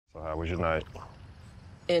How was your night?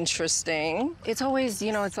 Interesting. It's always,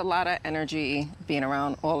 you know, it's a lot of energy being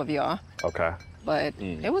around all of y'all. Okay. But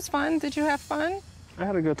it was fun. Did you have fun? I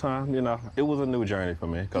had a good time, you know. It was a new journey for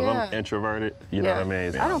me, because I'm introverted, you know what I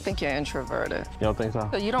mean? I don't think you're introverted. You don't think so?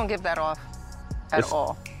 So you don't give that off at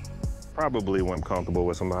all? Probably when I'm comfortable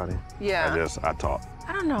with somebody. Yeah. I talk.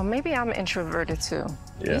 I don't know, maybe I'm introverted too.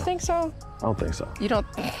 Yeah. You think so? I don't think so. You don't?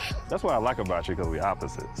 That's what I like about you, because we're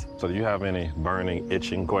opposites. So do you have any burning,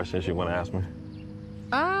 itching questions you want to ask me?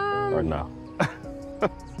 Or no?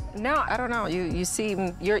 No, I don't know. You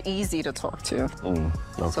seem, you're easy to talk to. Okay.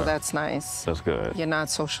 So that's nice. That's good. You're not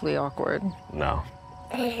socially awkward. No.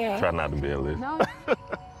 Try not to be at least. No.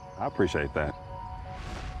 I appreciate that.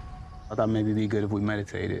 I thought maybe it'd be good if we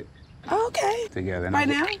meditated. Okay. Together. Right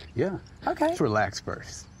now? Yeah. Okay. Just relax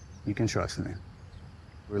first. You can trust me.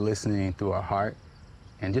 We're listening through our heart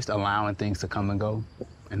and just allowing things to come and go.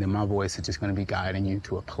 And then my voice is just going to be guiding you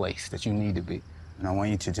to a place that you need to be. And I want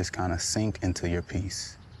you to just kind of sink into your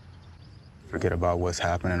peace. Forget about what's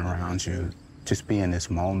happening around you. Just be in this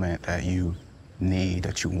moment that you need,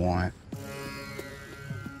 that you want.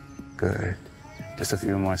 Good. Just a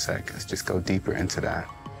few more seconds. Just go deeper into that.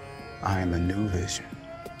 I am a new vision.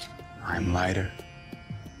 I am lighter.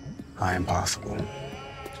 I am possible.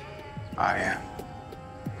 I am.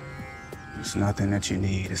 There's nothing that you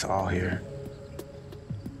need. It's all here.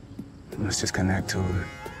 Let's just connect to it.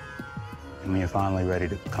 And when you're finally ready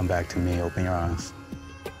to come back to me, open your eyes.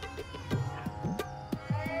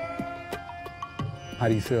 How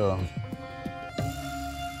do you feel?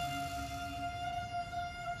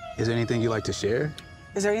 Is there anything you'd like to share?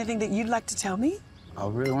 Is there anything that you'd like to tell me? Oh,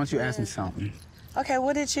 really? Why don't you ask me something? Okay,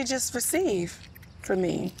 what did you just receive from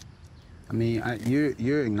me? I mean,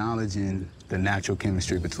 you're acknowledging the natural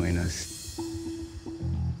chemistry between us.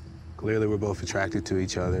 Clearly, we're both attracted to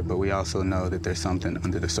each other, but we also know that there's something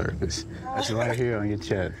under the surface. That's right here on your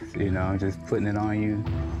chest, you know, just putting it on you.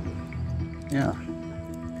 Yeah.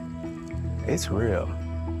 It's real.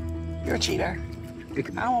 You're a cheater. I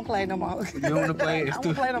don't want to play no more. You don't want to play? I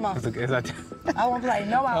won't play no more. I won't play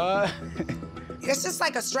no more. It's just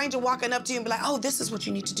like a stranger walking up to you and be like, oh, this is what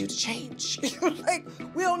you need to do to change. Like,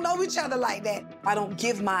 we don't know each other like that. I don't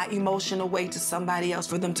give my emotion away to somebody else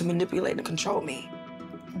for them to manipulate and control me.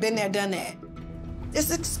 Been there, done that. It's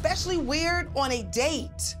especially weird on a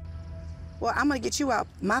date. Well, I'm gonna get you out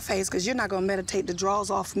my face because you're not gonna meditate the draws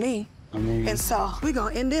off me. I mean... And so we're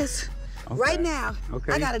gonna end this right now.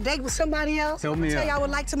 Okay. I got a date with somebody else. Help me Tell out. you I would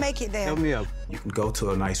like to make it there. Help me up. You can go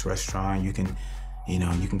to a nice restaurant, you can, you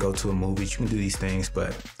know, you can go to a movie, you can do these things,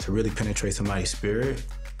 but to really penetrate somebody's spirit,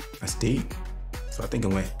 that's deep. So I think it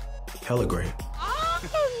went hella great. Oh,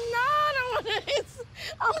 no,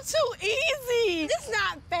 I'm too easy. It's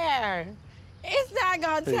not fair. It's not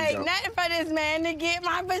gonna take nothing for this man to get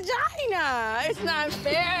my vagina. It's not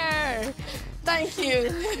fair. Thank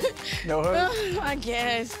you. No hurt? I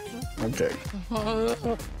guess. Okay.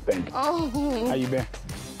 Thank you. Oh. How you been?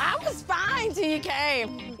 I was fine till you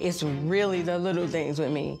came. It's really the little things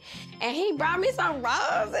with me. And he brought me some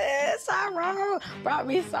roses. Brought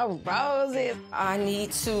me some roses. I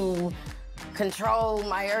need to control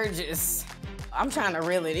my urges. I'm trying to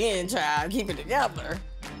reel it in, child, keep it together.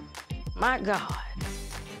 My God.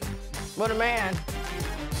 What a man.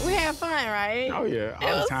 We had fun, right? Oh, yeah,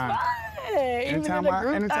 all the time. Anytime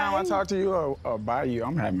I talk to you or by you,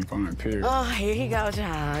 I'm having fun, period. Oh, here you go,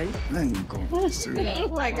 child. Oh,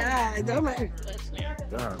 my God. Don't make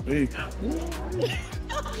me.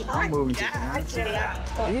 I'm moving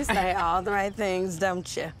You say all the right things,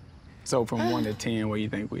 don't you? So from 1 to 10, where you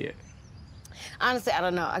think we at? Honestly, I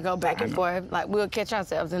don't know. I go back and forth. Like, we'll catch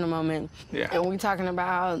ourselves in a moment. Yeah. And we're talking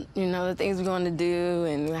about, you know, the things we're going to do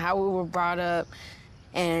and how we were brought up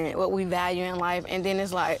and what we value in life. And then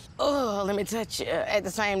it's like, oh, let me touch you at the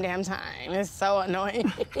same damn time. It's so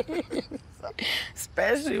annoying.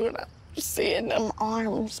 Especially when I'm seeing them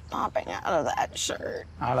arms popping out of that shirt.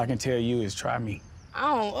 All I can tell you is try me.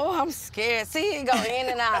 I'm scared. See it go in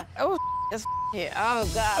and out. Oh, it's yeah. Oh,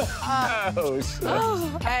 God.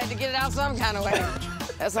 I had to get it out some kind of way.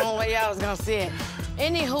 That's the only way I was gonna see it.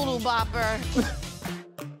 Any hoodoo bopper